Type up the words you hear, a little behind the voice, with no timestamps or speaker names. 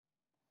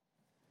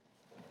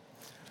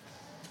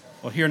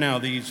Well, hear now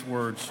these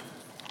words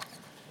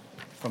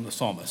from the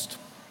psalmist.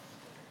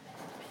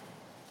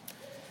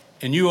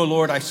 In you, O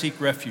Lord, I seek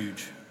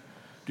refuge.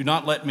 Do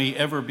not let me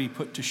ever be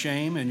put to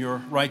shame. In your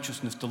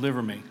righteousness,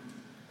 deliver me.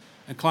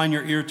 Incline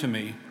your ear to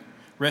me.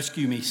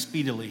 Rescue me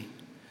speedily.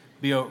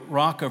 Be a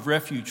rock of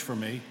refuge for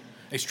me,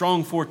 a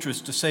strong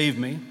fortress to save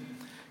me.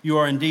 You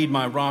are indeed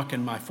my rock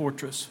and my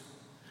fortress.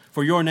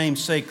 For your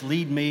name's sake,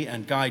 lead me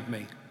and guide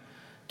me.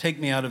 Take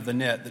me out of the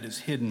net that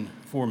is hidden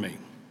for me.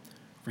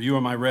 For you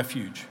are my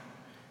refuge.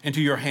 Into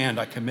your hand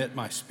I commit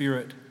my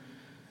spirit.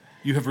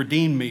 You have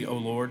redeemed me, O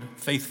Lord,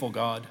 faithful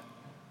God.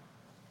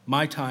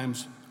 My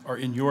times are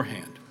in your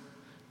hand.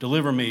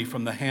 Deliver me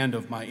from the hand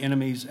of my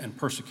enemies and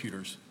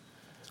persecutors.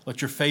 Let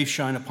your face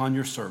shine upon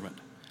your servant.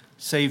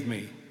 Save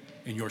me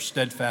in your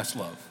steadfast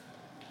love.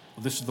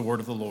 Well, this is the word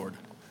of the Lord.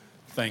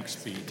 Thanks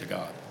be to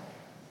God.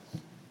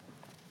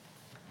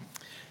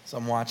 So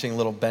I'm watching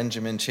little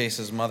Benjamin chase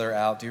his mother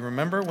out. Do you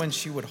remember when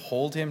she would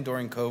hold him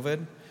during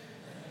COVID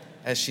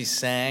as she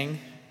sang?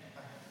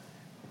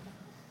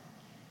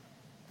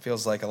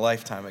 Feels like a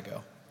lifetime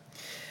ago.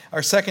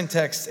 Our second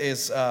text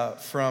is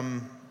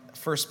from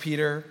 1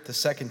 Peter, the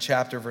second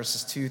chapter,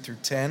 verses 2 through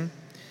 10.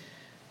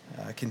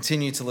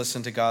 Continue to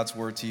listen to God's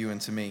word to you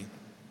and to me.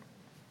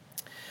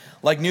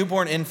 Like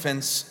newborn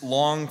infants,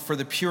 long for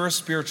the pure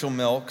spiritual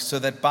milk, so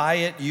that by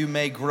it you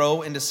may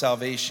grow into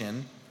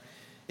salvation,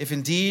 if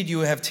indeed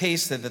you have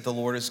tasted that the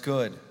Lord is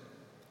good.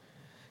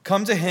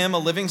 Come to him, a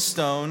living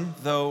stone,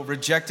 though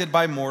rejected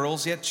by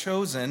mortals, yet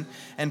chosen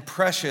and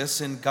precious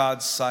in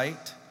God's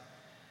sight.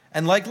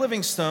 And like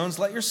living stones,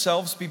 let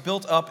yourselves be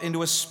built up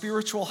into a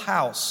spiritual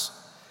house,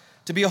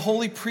 to be a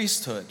holy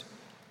priesthood,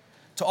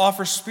 to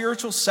offer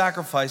spiritual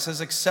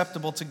sacrifices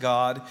acceptable to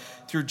God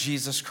through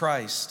Jesus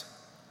Christ.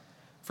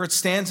 For it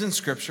stands in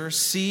Scripture,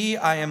 "See,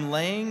 I am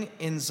laying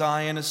in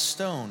Zion a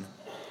stone,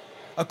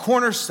 a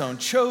cornerstone,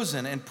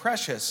 chosen and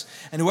precious,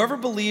 and whoever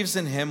believes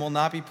in him will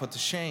not be put to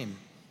shame."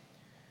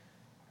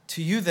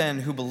 To you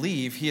then who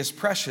believe, he is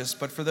precious,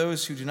 but for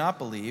those who do not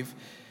believe,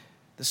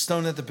 the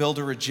stone that the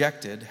builder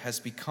rejected has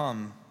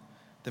become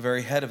the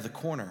very head of the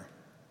corner,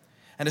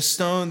 and a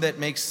stone that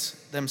makes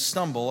them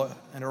stumble,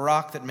 and a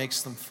rock that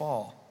makes them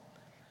fall.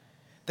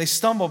 They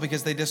stumble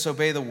because they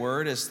disobey the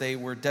word as they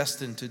were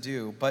destined to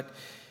do. But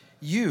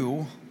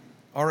you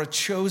are a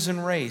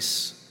chosen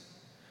race,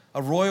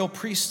 a royal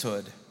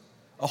priesthood,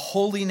 a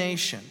holy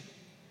nation,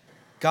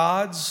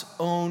 God's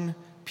own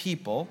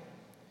people,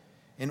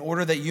 in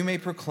order that you may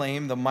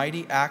proclaim the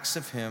mighty acts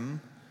of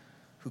him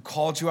who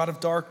called you out of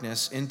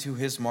darkness into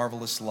his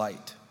marvelous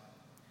light.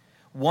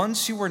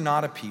 Once you were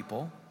not a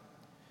people,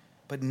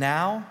 but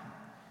now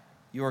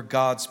you are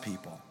God's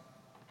people.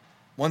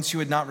 Once you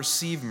had not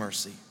received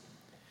mercy,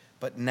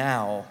 but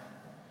now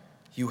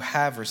you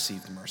have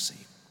received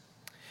mercy.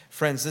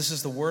 Friends, this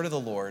is the word of the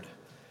Lord.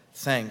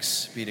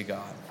 Thanks be to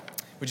God.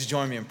 Would you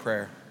join me in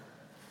prayer?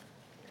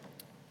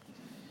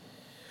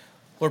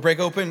 Lord, break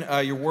open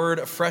your word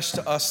afresh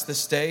to us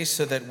this day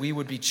so that we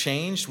would be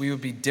changed, we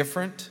would be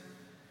different.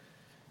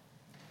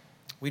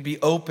 We'd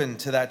be open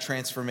to that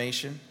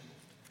transformation,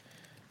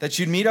 that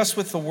you'd meet us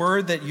with the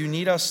word that you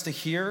need us to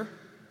hear,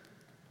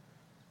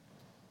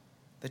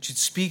 that you'd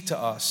speak to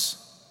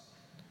us,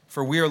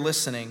 for we are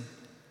listening,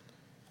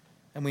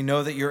 and we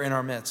know that you're in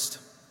our midst.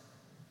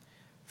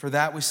 For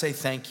that we say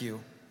thank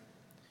you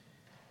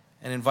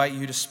and invite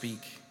you to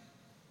speak.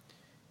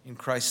 In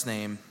Christ's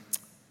name,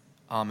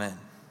 amen.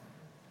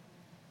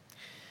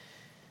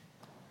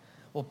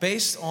 Well,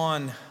 based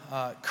on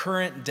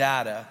current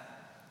data,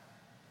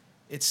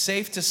 it's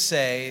safe to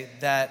say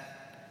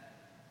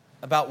that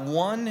about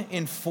 1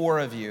 in 4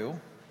 of you,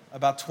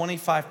 about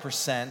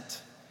 25%,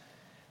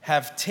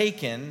 have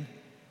taken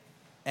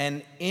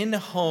an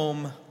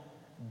in-home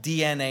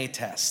DNA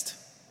test.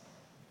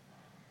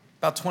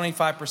 About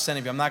 25%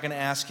 of you. I'm not going to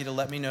ask you to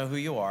let me know who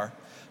you are,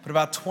 but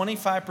about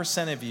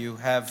 25% of you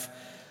have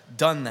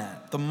done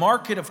that. The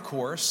market, of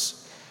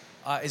course,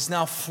 is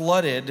now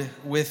flooded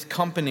with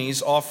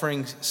companies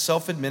offering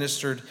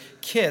self-administered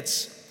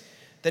kits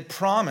that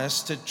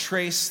promise to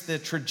trace the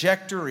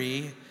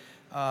trajectory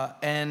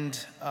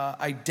and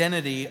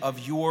identity of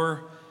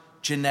your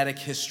genetic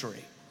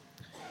history.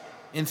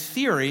 In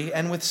theory,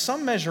 and with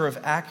some measure of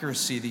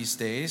accuracy these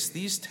days,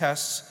 these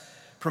tests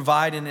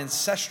provide an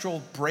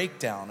ancestral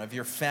breakdown of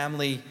your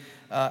family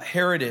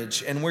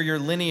heritage and where your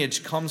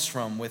lineage comes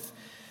from, with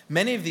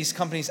many of these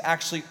companies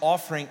actually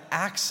offering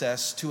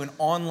access to an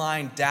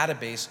online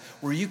database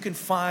where you can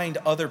find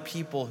other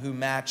people who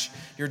match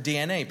your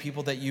DNA,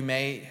 people that you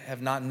may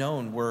have not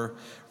known were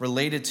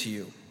related to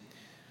you.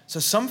 So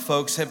some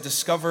folks have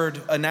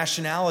discovered a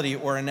nationality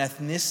or an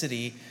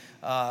ethnicity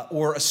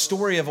or a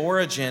story of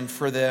origin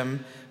for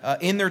them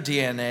in their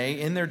DNA,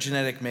 in their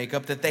genetic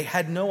makeup that they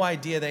had no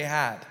idea they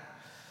had.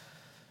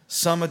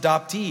 Some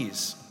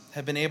adoptees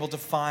have been able to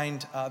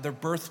find their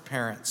birth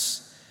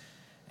parents,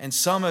 and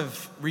some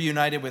have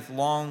reunited with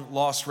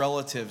long-lost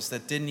relatives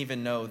that didn't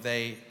even know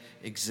they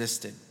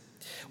existed.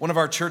 One of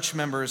our church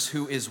members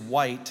who is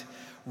white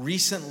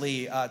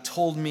recently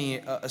told me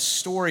a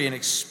story, an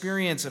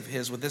experience of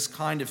his with this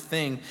kind of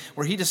thing,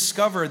 where he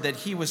discovered that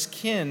he was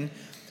kin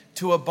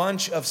to a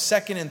bunch of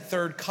second and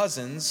third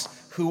cousins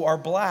who are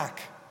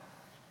black.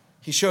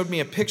 He showed me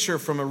a picture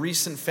from a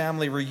recent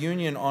family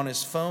reunion on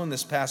his phone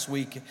this past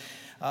week,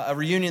 a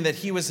reunion that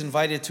he was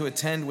invited to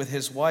attend with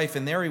his wife,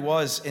 and there he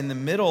was in the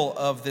middle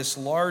of this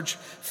large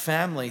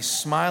family,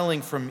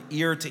 smiling from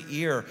ear to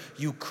ear.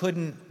 You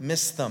couldn't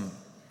miss them.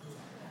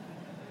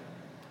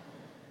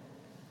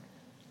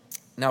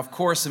 Now, of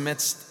course,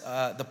 amidst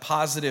the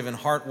positive and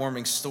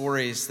heartwarming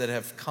stories that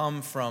have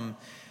come from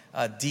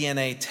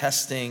DNA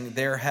testing,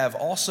 there have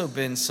also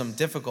been some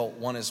difficult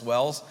ones as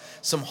well,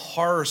 some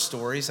horror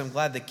stories. I'm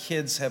glad the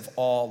kids have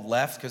all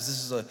left because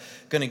this is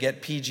going to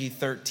get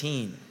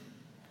PG-13.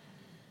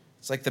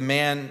 It's like the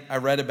man I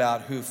read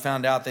about who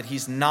found out that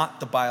he's not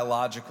the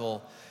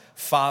biological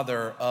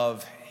father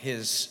of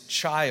his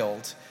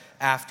child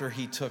after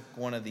he took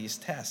one of these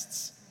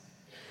tests.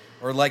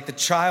 Or like the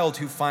child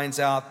who finds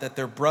out that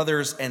their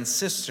brothers and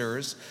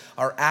sisters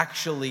are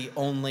actually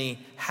only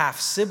half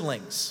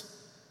siblings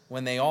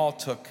when they all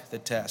took the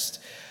test.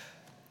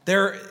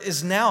 There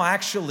is now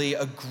actually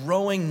a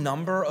growing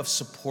number of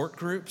support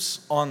groups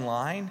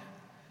online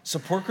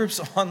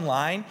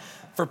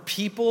for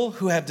people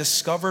who have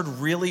discovered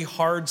really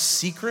hard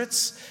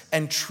secrets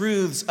and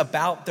truths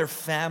about their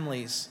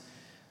families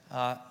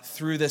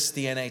through this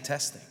DNA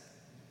testing.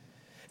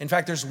 In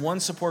fact, there's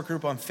one support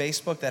group on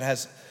Facebook that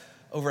has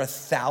over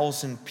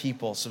 1,000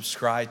 people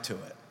subscribed to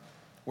it,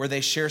 where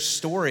they share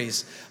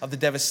stories of the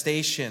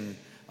devastation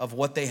of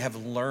what they have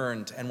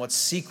learned and what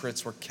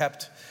secrets were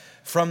kept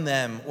from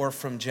them or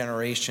from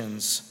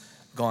generations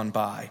gone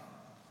by.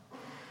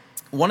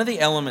 One of the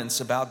elements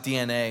about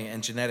DNA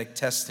and genetic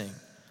testing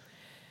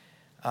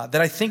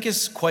that I think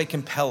is quite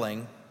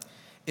compelling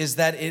is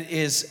that it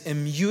is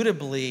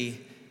immutably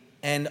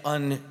and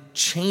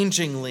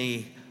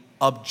unchangingly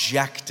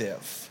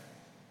objective,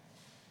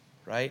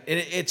 right?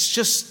 It's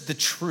just the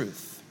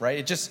truth, right?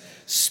 It just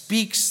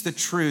speaks the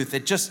truth.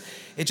 It just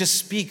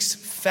speaks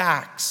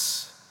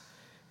facts.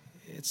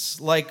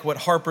 It's like what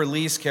Harper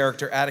Lee's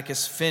character,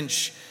 Atticus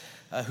Finch,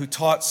 who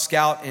taught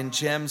Scout and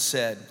Jem,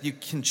 said, "You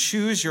can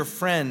choose your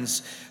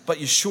friends, but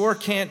you sure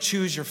can't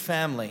choose your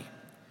family.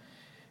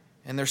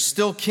 And they're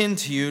still kin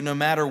to you no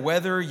matter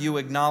whether you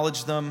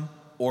acknowledge them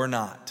or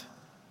not."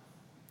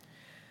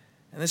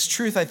 And this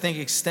truth, I think,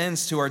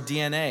 extends to our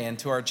DNA and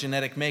to our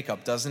genetic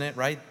makeup, doesn't it,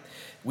 right?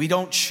 We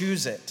don't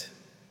choose it.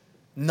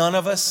 None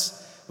of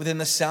us, within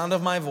the sound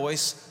of my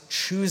voice,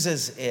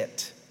 chooses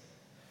it.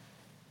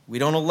 We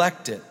don't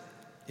elect it.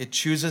 It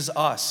chooses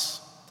us.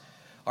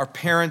 Our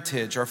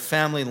parentage, our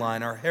family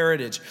line, our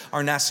heritage,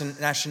 our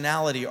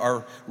nationality,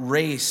 our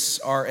race,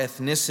 our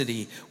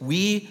ethnicity.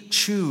 We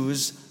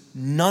choose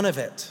none of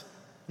it.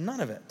 None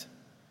of it.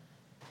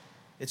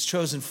 It's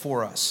chosen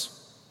for us.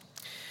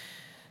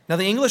 Now,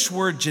 the English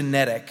word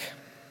genetic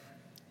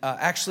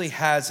actually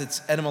has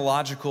its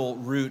etymological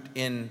root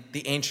in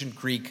the ancient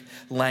Greek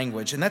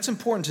language. And that's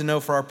important to know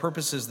for our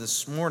purposes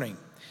this morning,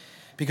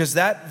 because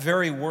that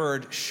very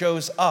word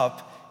shows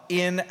up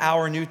in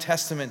our New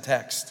Testament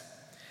text.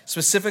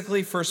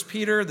 Specifically, 1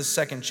 Peter, the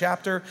 2nd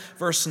chapter,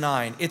 verse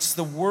 9. It's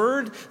the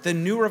word the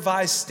New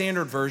Revised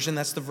Standard Version,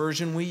 that's the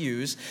version we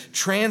use,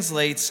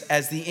 translates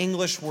as the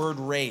English word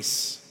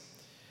race.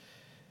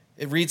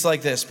 It reads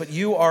like this: "But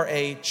you are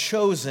a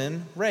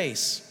chosen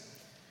race.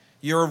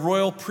 You're a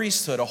royal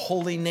priesthood, a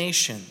holy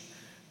nation,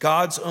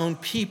 God's own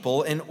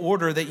people, in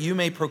order that you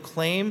may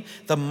proclaim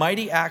the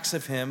mighty acts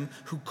of him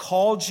who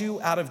called you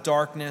out of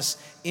darkness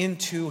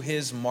into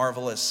his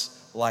marvelous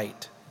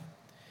light."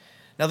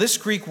 Now, this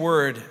Greek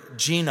word,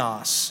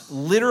 genos,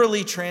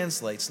 literally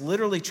translates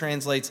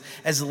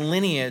as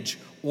lineage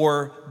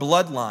or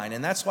bloodline.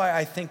 And that's why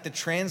I think the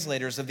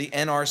translators of the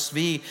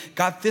NRSV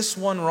got this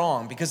one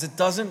wrong, because it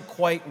doesn't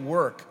quite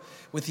work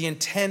with the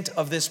intent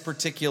of this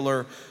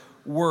particular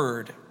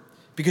word.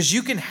 Because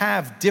you can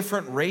have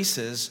different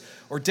races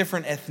or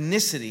different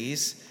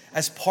ethnicities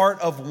as part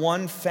of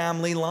one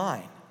family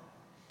line,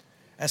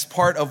 as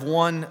part of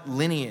one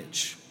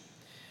lineage.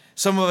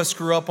 Some of us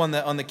grew up on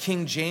the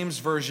King James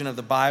Version of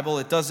the Bible.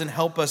 It doesn't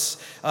help us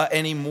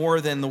any more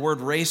than the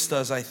word race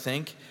does, I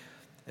think,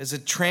 as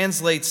it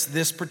translates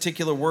this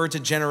particular word to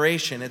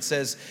generation. It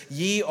says,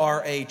 "Ye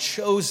are a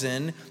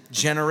chosen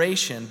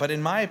generation." But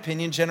in my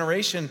opinion,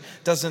 generation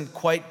doesn't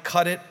quite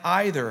cut it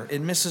either.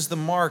 It misses the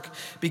mark,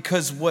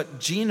 because what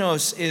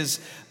genos is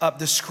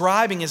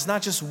describing is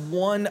not just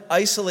one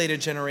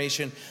isolated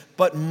generation,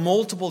 but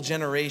multiple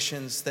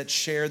generations that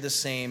share the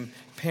same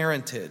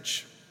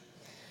parentage.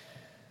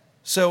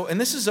 So, and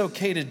this is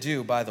okay to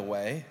do, by the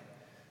way,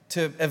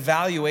 to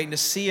evaluate and to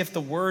see if the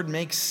word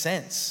makes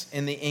sense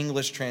in the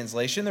English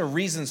translation. There are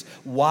reasons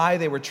why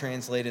they were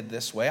translated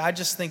this way. I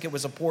just think it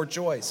was a poor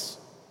choice.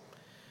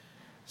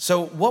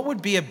 So, what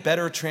would be a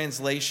better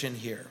translation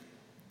here?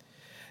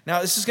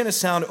 Now, this is going to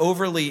sound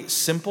overly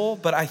simple,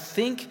 but I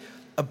think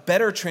a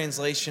better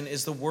translation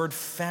is the word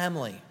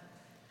family.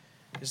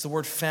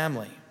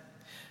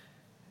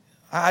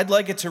 I'd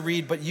like it to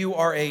read, but you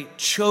are a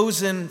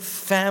chosen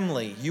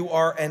family. You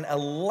are an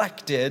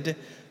elected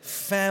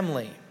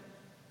family.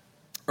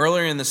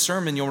 Earlier in the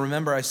sermon, you'll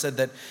remember I said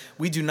that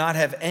we do not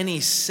have any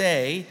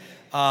say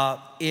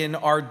in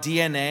our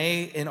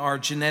DNA, in our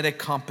genetic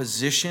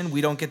composition.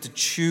 We don't get to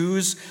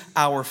choose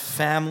our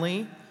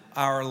family,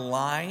 our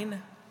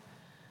line.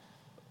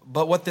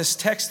 But what this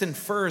text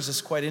infers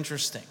is quite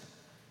interesting,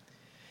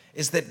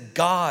 is that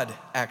God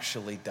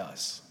actually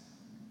does.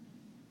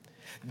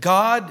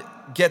 God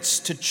gets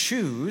to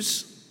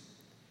choose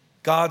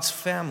God's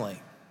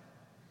family.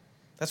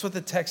 That's what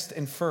the text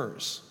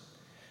infers,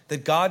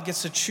 that God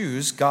gets to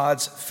choose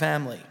God's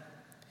family.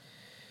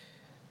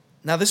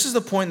 Now, this is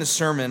the point in the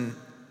sermon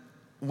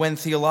when,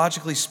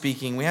 theologically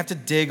speaking, we have to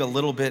dig a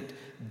little bit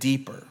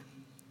deeper.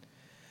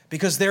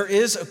 Because there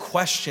is a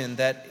question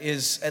that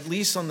is at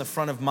least on the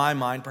front of my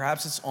mind,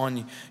 perhaps it's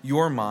on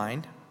your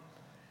mind,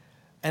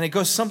 and it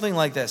goes something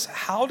like this.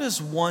 How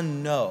does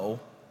one know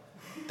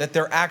that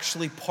they're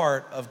actually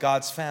part of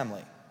God's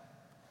family?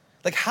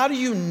 Like, how do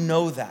you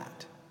know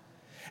that?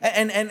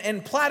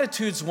 And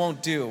platitudes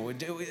won't do.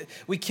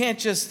 We can't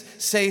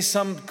just say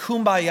some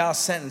kumbaya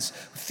sentence.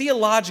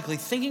 Theologically,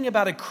 thinking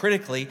about it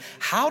critically,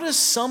 how does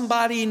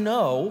somebody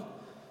know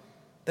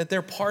that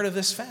they're part of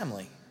this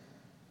family?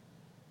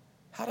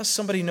 How does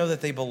somebody know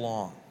that they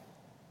belong?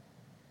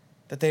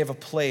 That they have a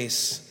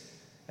place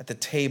at the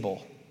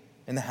table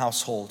in the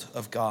household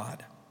of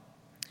God?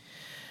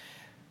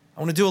 I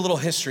want to do a little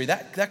history.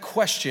 That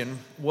question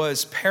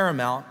was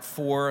paramount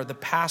for the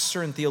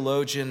pastor and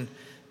theologian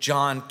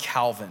John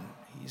Calvin.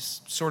 He's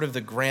sort of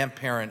the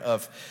grandparent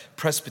of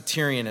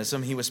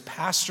Presbyterianism. He was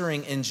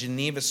pastoring in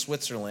Geneva,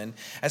 Switzerland,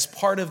 as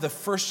part of the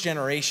first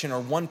generation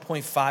or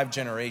 1.5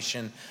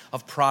 generation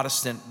of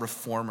Protestant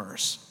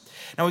reformers.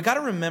 Now, we've got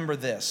to remember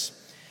this,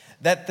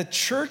 that the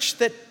church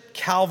that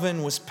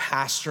Calvin was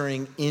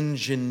pastoring in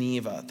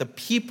Geneva, the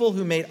people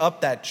who made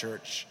up that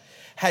church,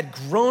 had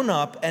grown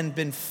up and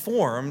been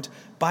formed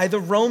by the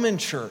Roman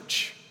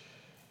church.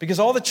 Because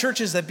all the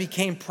churches that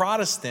became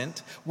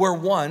Protestant were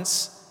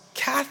once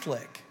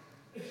Catholic.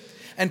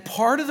 And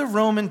part of the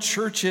Roman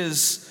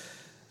church's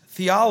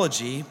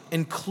theology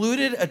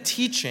included a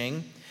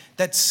teaching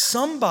that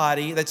someone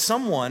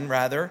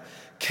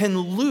can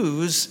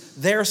lose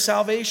their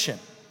salvation.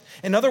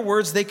 In other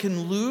words, they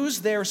can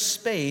lose their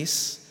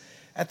space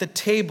at the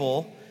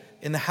table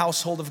in the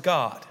household of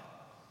God.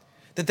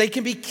 That they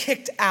can be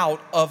kicked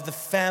out of the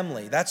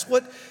family. That's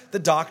what the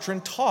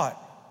doctrine taught.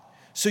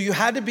 So you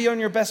had to be on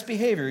your best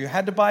behavior. You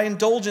had to buy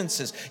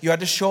indulgences. You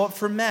had to show up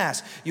for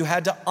Mass. You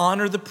had to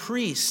honor the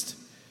priest.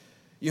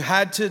 You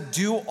had to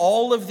do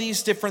all of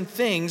these different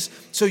things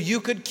so you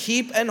could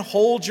keep and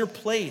hold your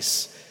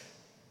place.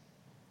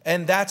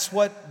 And that's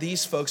what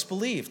these folks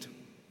believed.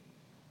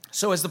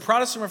 So as the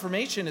Protestant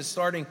Reformation is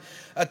starting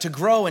to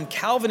grow and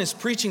Calvin is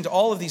preaching to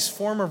all of these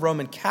former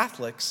Roman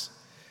Catholics,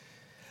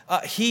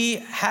 he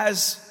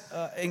has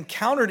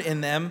encountered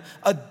in them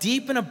a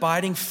deep and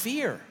abiding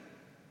fear.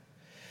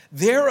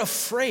 They're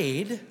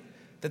afraid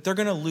that they're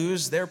going to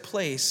lose their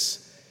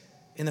place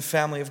in the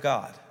family of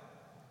God.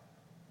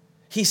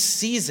 He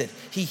sees it.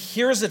 He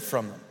hears it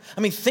from them.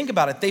 I mean, think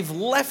about it. They've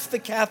left the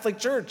Catholic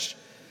Church.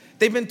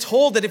 They've been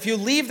told that if you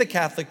leave the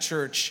Catholic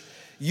Church,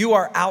 you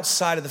are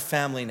outside of the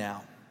family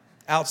now,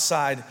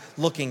 outside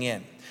looking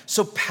in.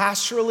 So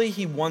pastorally,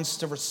 he wants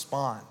to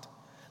respond.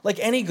 Like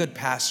any good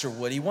pastor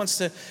would. He wants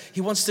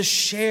to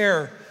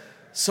share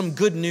some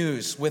good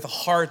news with a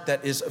heart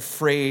that is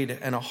afraid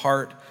and a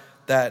heart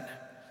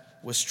that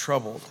was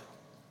troubled.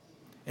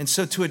 And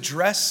so to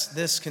address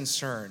this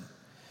concern,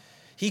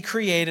 he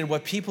created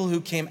what people who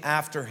came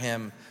after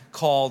him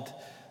called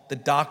the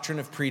doctrine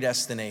of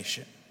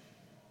predestination.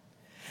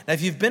 Now,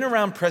 if you've been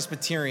around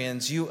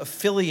Presbyterians, you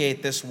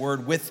affiliate this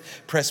word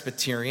with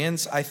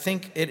Presbyterians. I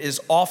think it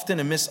is often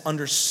a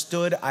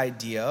misunderstood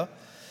idea.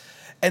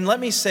 And let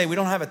me say, we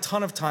don't have a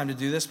ton of time to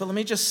do this, but let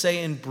me just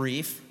say in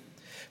brief,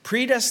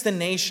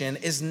 predestination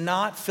is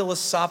not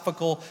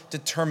philosophical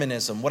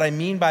determinism. What I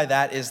mean by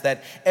that is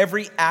that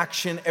every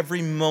action,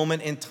 every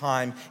moment in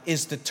time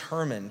is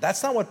determined.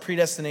 That's not what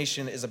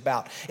predestination is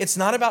about. It's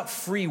not about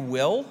free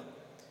will.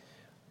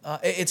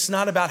 It's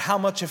not about how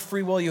much of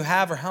free will you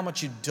have or how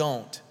much you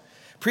don't.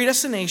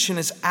 Predestination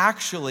is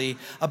actually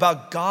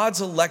about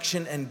God's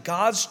election and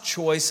God's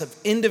choice of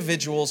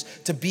individuals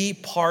to be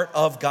part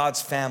of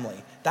God's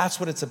family. That's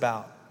what it's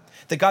about.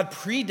 That God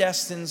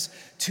predestines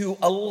to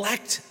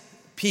elect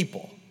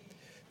people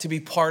to be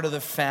part of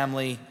the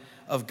family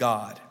of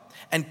God.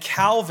 And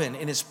Calvin,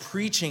 in his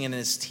preaching and in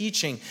his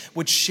teaching,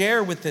 would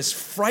share with this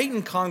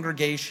frightened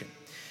congregation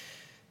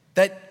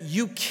that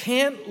you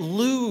can't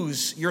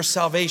lose your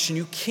salvation.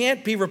 You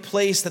can't be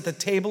replaced at the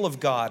table of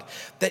God.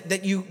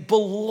 That you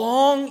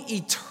belong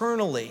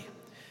eternally.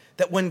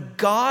 That when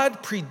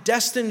God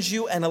predestines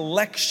you and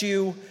elects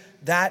you,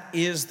 that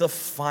is the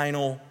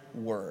final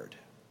word.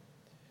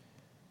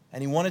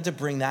 And he wanted to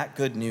bring that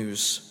good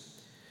news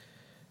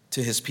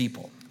to his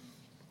people.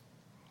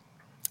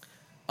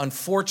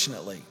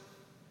 Unfortunately,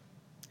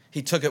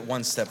 he took it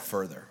one step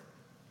further.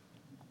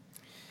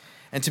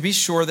 And to be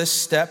sure, this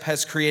step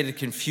has created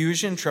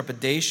confusion,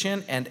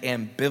 trepidation, and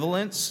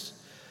ambivalence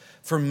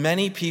for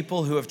many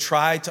people who have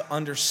tried to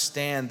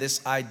understand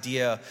this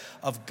idea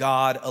of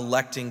God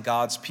electing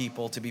God's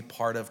people to be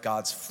part of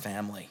God's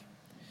family.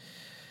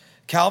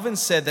 Calvin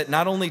said that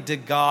not only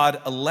did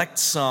God elect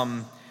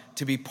some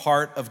to be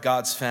part of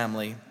God's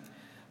family,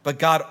 but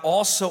God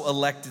also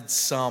elected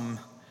some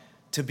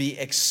to be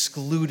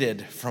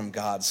excluded from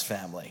God's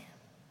family.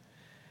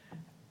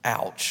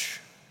 Ouch.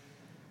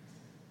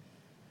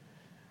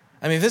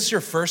 I mean, if this is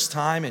your first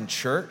time in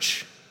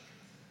church,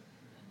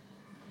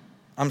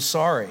 I'm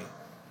sorry.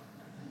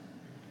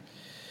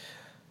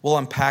 We'll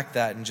unpack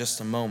that in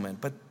just a moment.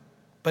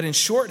 But in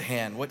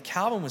shorthand, what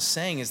Calvin was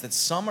saying is that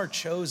some are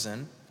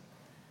chosen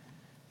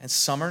and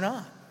some are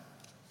not.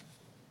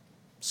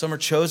 Some are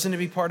chosen to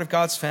be part of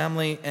God's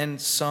family and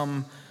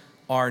some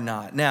are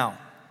not. Now,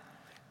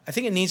 I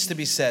think it needs to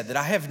be said that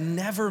I have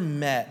never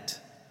met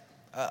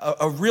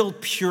a real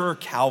pure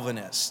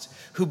Calvinist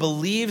who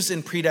believes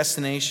in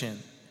predestination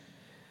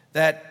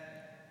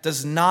that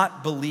does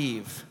not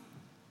believe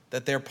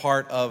that they're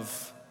part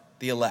of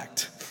the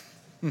elect.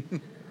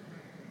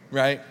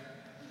 Right?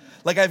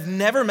 Like, I've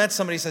never met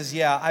somebody who says,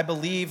 yeah, I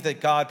believe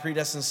that God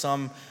predestined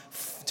some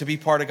to be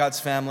part of God's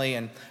family,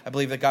 and I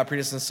believe that God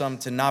predestined some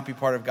to not be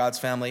part of God's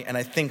family, and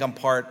I think I'm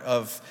part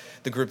of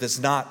the group that's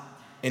not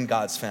in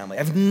God's family.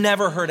 I've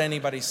never heard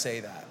anybody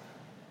say that,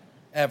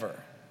 ever.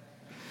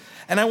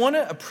 And I want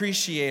to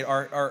appreciate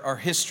our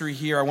history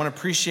here. I want to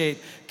appreciate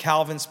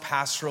Calvin's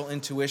pastoral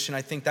intuition.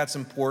 I think that's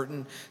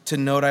important to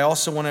note. I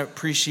also want to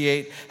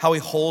appreciate how he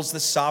holds the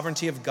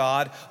sovereignty of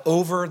God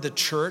over the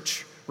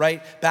church,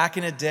 right? Back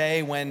in a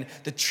day when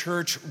the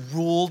church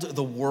ruled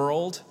the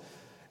world,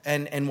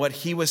 and what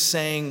he was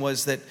saying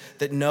was that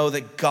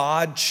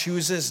God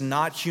chooses,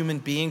 not human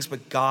beings,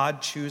 but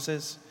God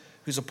chooses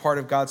who's a part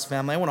of God's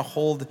family. I want to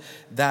hold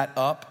that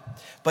up.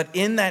 But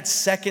in that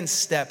second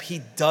step, he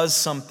does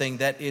something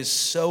that is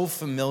so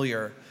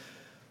familiar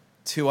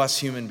to us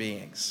human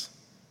beings.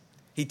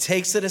 He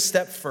takes it a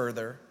step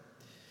further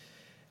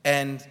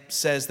and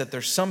says that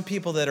there's some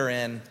people that are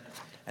in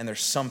and there's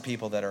some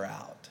people that are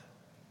out.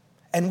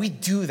 And we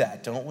do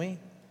that, don't we?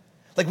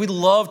 Like, we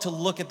love to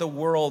look at the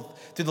world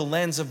through the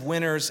lens of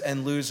winners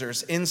and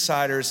losers,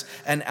 insiders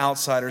and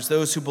outsiders,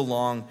 those who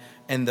belong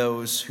and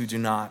those who do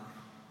not.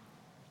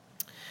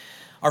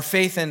 Our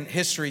Faith and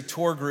History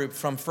tour group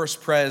from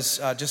First Pres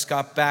just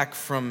got back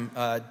from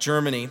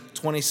Germany,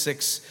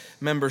 26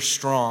 members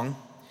strong.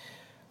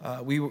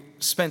 We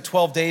spent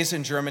 12 days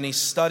in Germany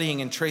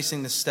studying and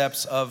tracing the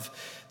steps of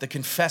the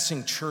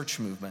Confessing Church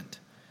movement.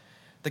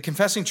 The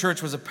Confessing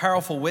Church was a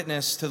powerful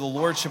witness to the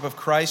lordship of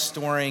Christ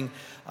during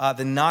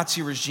the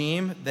Nazi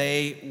regime.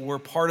 They were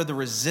part of the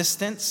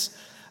resistance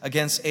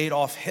against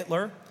Adolf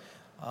Hitler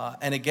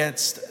and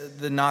against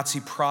the Nazi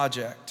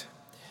project.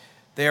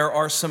 There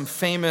are some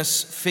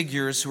famous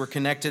figures who are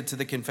connected to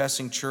the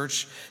Confessing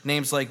Church,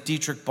 names like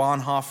Dietrich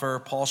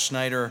Bonhoeffer, Paul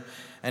Schneider,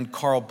 and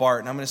Karl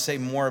Barth. And I'm going to say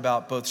more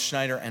about both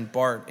Schneider and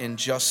Barth in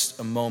just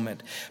a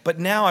moment. But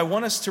now I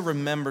want us to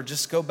remember,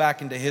 just go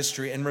back into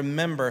history and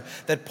remember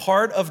that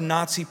part of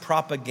Nazi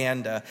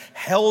propaganda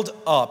held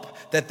up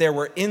that there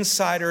were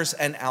insiders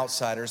and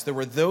outsiders. There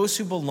were those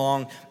who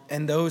belong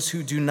and those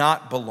who do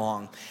not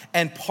belong.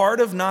 And part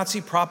of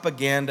Nazi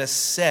propaganda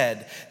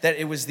said that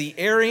it was the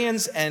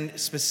Aryans and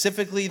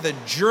specifically the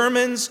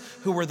Germans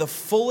who were the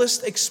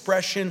fullest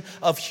expression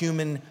of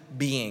human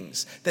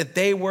beings, that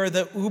they were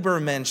the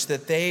Übermensch,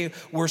 that they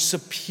were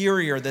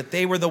superior, that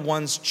they were the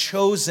ones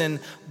chosen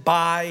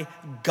by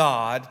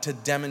God to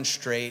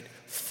demonstrate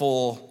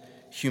full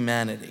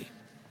humanity.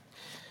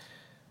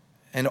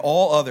 And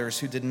all others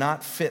who did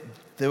not fit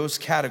those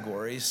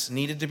categories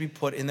needed to be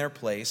put in their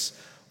place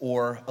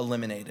or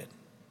eliminated.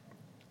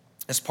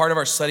 As part of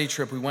our study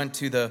trip, we went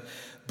to the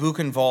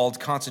Buchenwald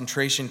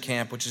concentration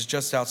camp, which is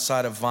just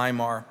outside of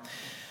Weimar.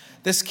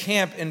 This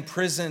camp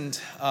imprisoned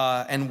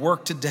and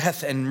worked to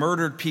death and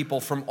murdered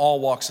people from all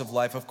walks of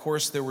life. Of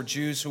course, there were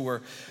Jews who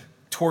were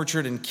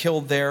tortured and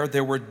killed there.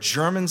 There were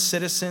German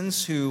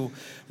citizens who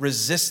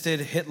resisted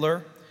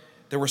Hitler.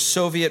 There were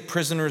Soviet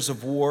prisoners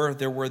of war.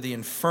 There were the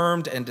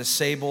infirmed and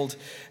disabled.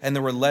 And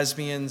there were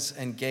lesbians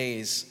and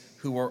gays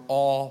who were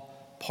all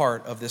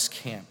part of this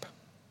camp.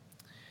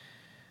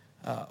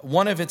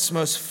 One of its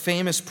most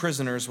famous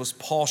prisoners was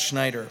Paul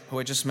Schneider, who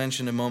I just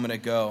mentioned a moment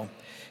ago.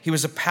 He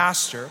was a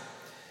pastor.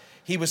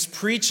 He was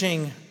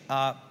preaching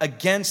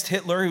against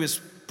Hitler. He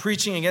was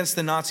preaching against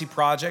the Nazi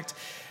project.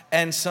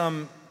 And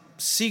some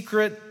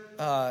secret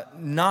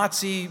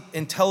Nazi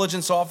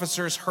intelligence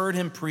officers heard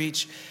him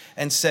preach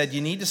and said,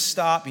 you need to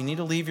stop, you need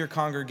to leave your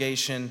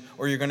congregation,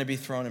 or you're going to be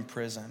thrown in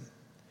prison.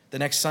 The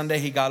next Sunday,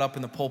 he got up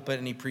in the pulpit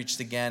and he preached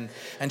again.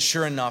 And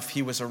sure enough,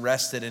 he was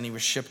arrested and he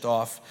was shipped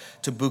off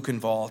to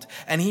Buchenwald.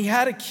 And he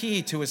had a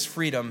key to his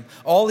freedom.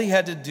 All he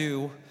had to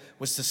do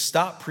was to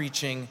stop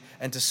preaching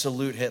and to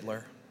salute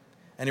Hitler.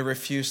 And he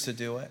refused to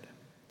do it.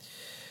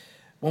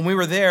 When we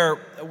were there,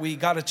 we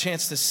got a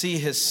chance to see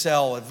his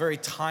cell, a very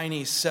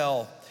tiny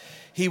cell.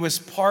 He was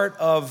part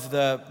of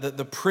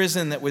the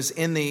prison that was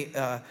in the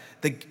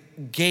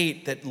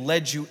gate that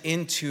led you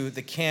into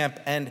the camp,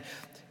 and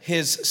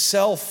his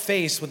cell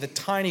faced with a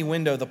tiny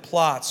window, the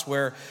plots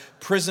where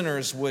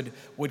prisoners would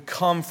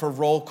come for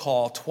roll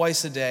call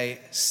twice a day,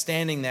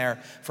 standing there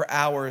for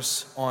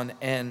hours on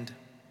end.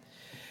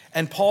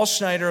 And Paul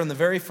Schneider, on the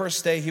very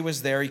first day he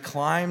was there, he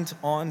climbed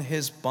on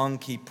his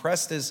bunk, he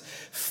pressed his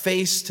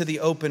face to the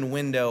open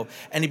window,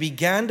 and he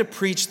began to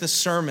preach the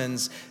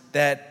sermons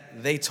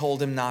that they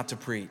told him not to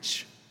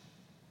preach.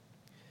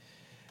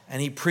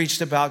 And he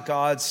preached about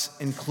God's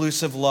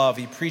inclusive love.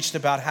 He preached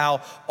about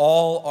how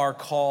all are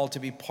called to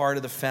be part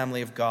of the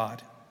family of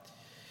God.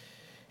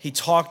 He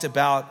talked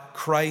about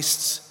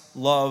Christ's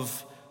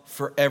love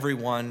for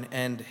everyone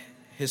and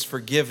his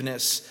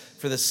forgiveness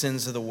for the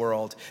sins of the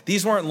world.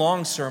 These weren't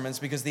long sermons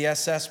because the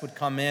SS would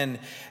come in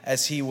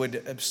as he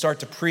would start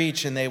to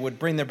preach, and they would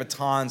bring their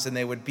batons and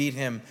they would beat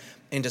him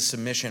into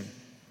submission.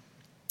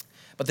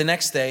 But the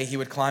next day he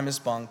would climb his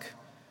bunk,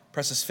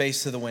 press his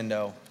face to the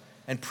window,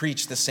 and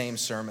preach the same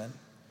sermon.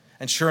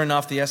 And sure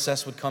enough, the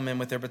SS would come in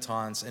with their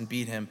batons and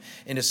beat him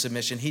into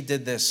submission. He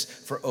did this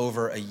for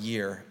over a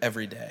year,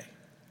 every day.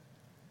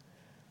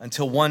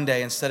 Until one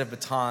day, instead of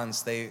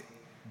batons, they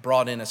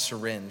brought in a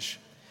syringe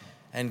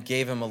and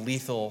gave him a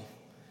lethal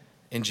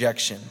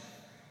injection,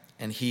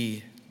 and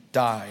he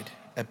died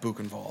at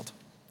Buchenwald.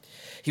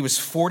 He was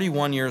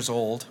 41 years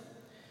old,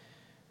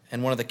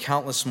 and one of the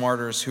countless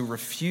martyrs who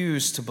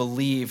refused to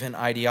believe in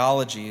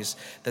ideologies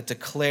that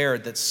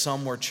declared that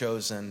some were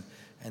chosen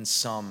and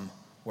some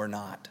were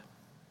not.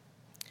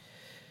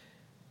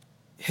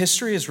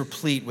 History is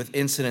replete with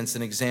incidents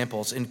and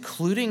examples,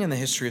 including in the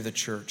history of the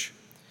church,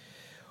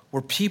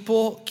 where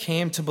people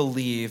came to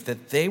believe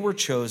that they were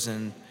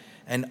chosen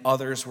and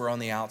others were on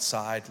the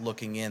outside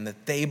looking in,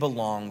 that they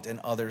belonged and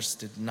others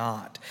did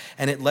not.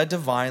 And it led to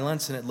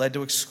violence, and it led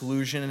to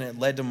exclusion, and it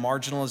led to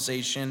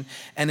marginalization,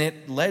 and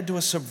it led to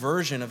a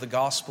subversion of the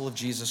gospel of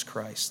Jesus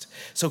Christ.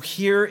 So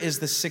here is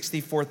the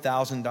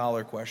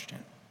 $64,000 question.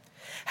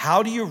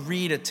 How do you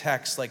read a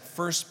text like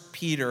 1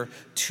 Peter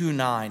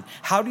 2:9?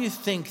 How do you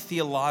think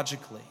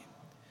theologically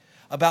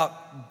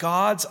about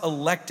God's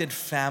elected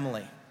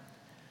family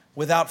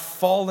without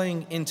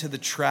falling into the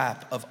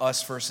trap of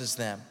us versus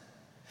them?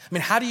 I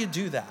mean, how do you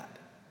do that?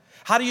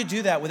 How do you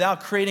do that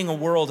without creating a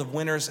world of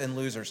winners and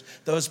losers?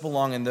 Those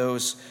belong and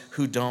those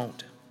who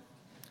don't.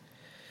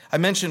 I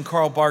mentioned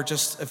Karl Barth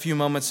just a few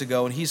moments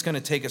ago, and he's going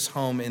to take us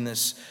home in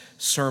this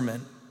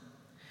sermon,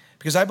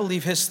 because I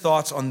believe his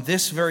thoughts on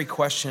this very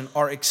question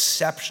are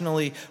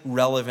exceptionally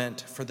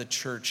relevant for the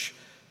church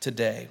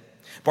today.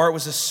 Barth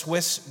was a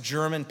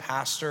Swiss-German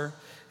pastor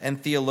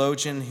and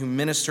theologian who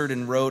ministered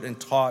and wrote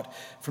and taught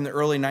from the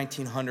early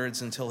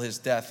 1900s until his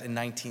death in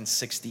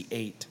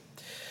 1968.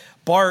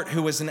 Barth,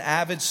 who was an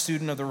avid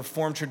student of the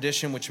Reformed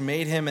tradition, which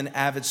made him an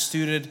avid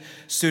student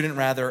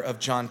of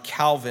John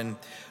Calvin,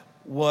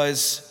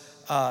 was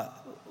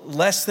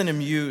less than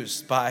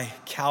amused by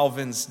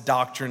Calvin's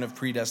doctrine of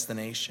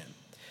predestination.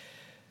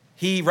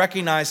 He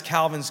recognized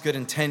Calvin's good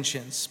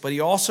intentions, but he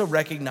also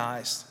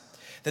recognized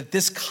that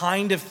this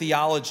kind of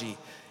theology,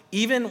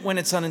 even when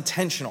it's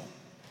unintentional,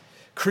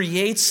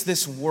 creates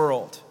this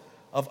world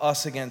of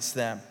us against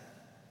them,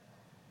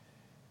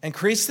 and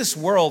creates this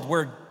world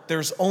where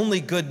there's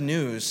only good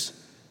news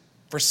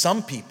for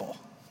some people,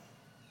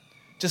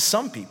 just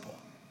some people.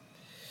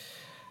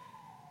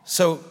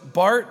 So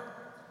Barth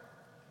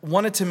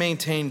wanted to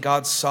maintain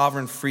God's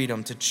sovereign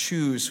freedom to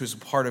choose who's a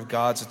part of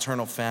God's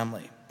eternal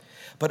family.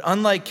 But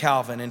unlike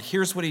Calvin, and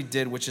here's what he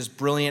did, which is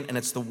brilliant, and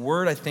it's the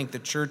word I think the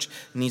church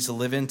needs to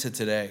live into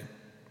today.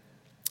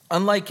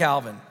 Unlike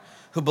Calvin,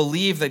 who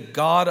believed that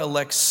God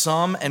elects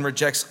some and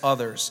rejects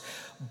others,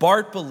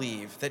 Barth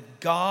believed that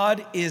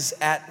God is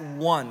at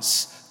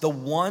once the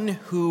one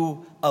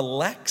who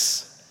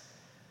elects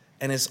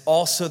and is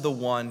also the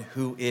one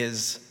who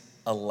is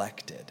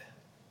elected.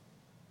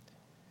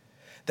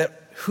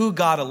 That who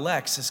God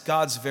elects is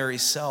God's very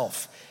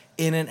self,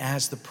 in and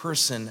as the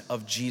person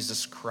of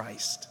Jesus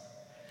Christ.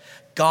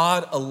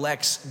 God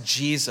elects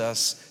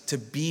Jesus to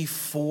be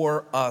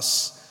for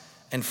us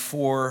and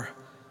for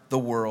the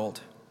world.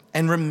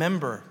 And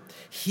remember,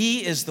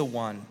 he is the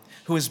one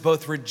who is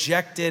both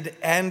rejected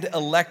and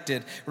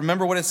elected.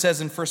 Remember what it says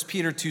in 1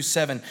 Peter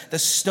 2:7. The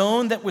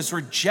stone that was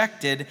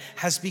rejected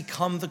has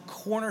become the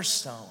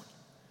cornerstone.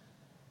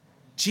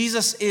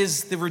 Jesus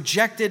is the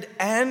rejected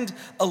and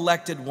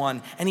elected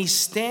one, and he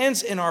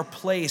stands in our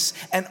place.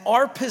 And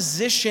our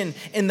position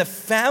in the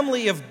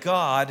family of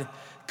God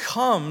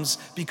comes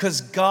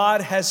because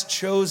God has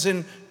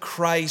chosen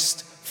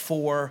Christ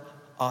for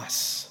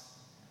us.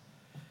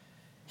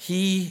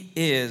 He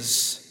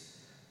is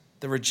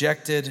the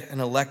rejected and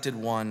elected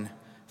one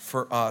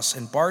for us.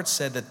 And Barth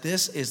said that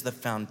this is the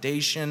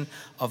foundation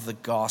of the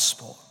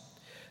gospel,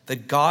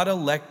 that God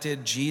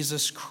elected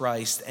Jesus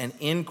Christ, and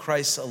in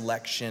Christ's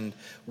election,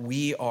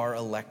 we are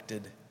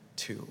elected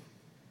too.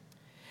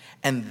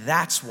 And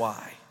that's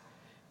why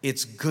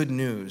it's good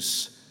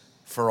news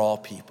for all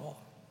people.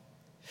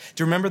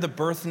 Do you remember the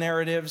birth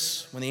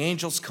narratives when the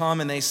angels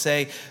come and they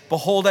say,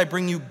 "Behold, I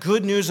bring you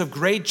good news of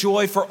great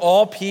joy for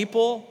all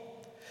people"?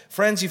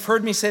 Friends, you've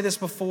heard me say this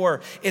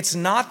before. It's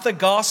not the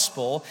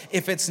gospel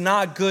if it's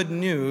not good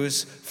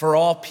news for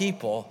all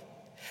people.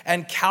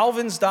 And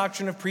Calvin's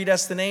doctrine of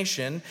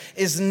predestination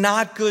is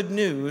not good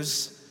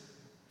news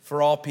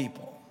for all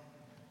people.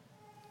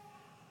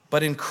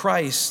 But in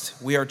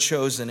Christ, we are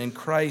chosen. In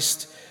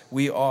Christ,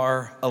 we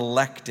are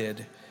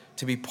elected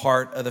to be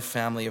part of the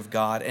family of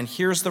God. And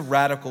here's the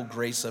radical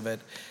grace of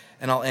it,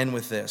 and I'll end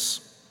with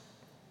this.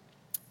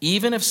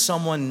 Even if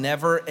someone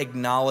never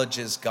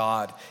acknowledges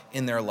God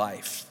in their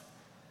life,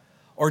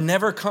 or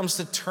never comes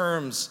to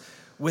terms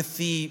with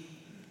the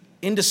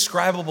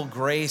indescribable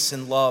grace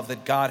and love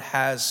that God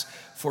has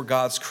for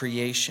God's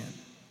creation,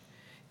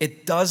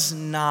 it does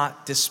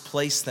not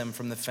displace them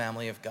from the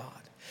family of God.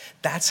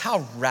 That's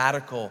how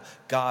radical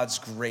God's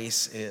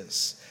grace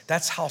is.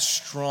 That's how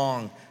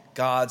strong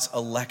God's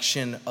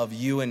election of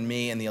you and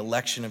me and the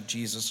election of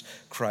Jesus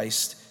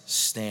Christ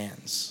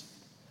stands.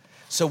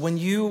 So when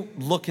you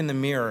look in the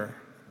mirror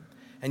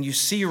and you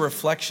see your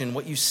reflection,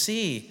 what you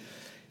see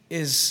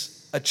is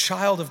a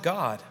child of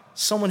God,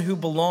 someone who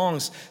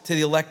belongs to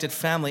the elected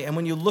family. And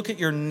when you look at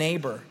your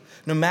neighbor,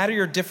 no matter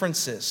your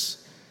differences,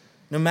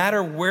 no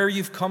matter where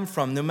you've come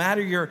from, no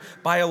matter your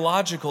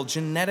biological,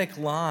 genetic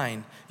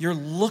line, you're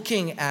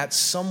looking at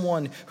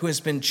someone who has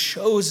been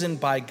chosen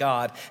by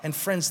God. And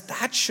friends,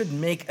 that should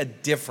make a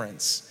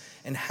difference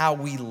in how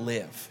we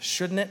live,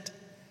 shouldn't it?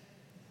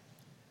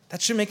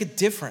 That should make a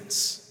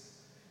difference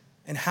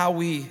in how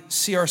we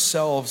see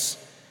ourselves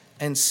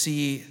and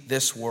see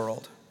this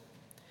world.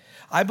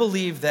 I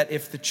believe that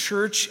if the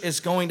church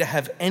is going to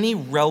have any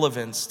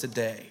relevance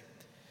today,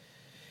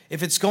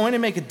 if it's going to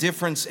make a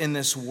difference in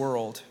this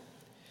world,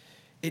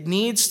 it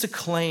needs to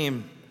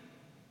claim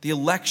the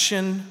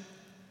election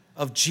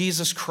of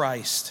Jesus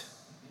Christ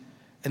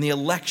and the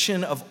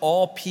election of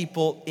all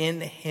people in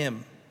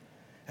him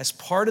as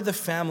part of the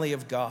family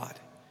of God.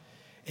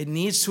 It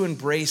needs to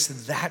embrace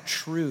that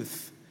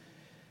truth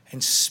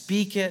and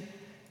speak it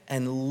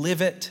and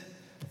live it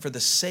for the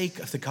sake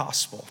of the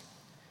gospel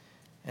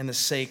and the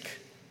sake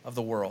of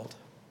the world.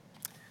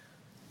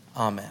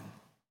 Amen.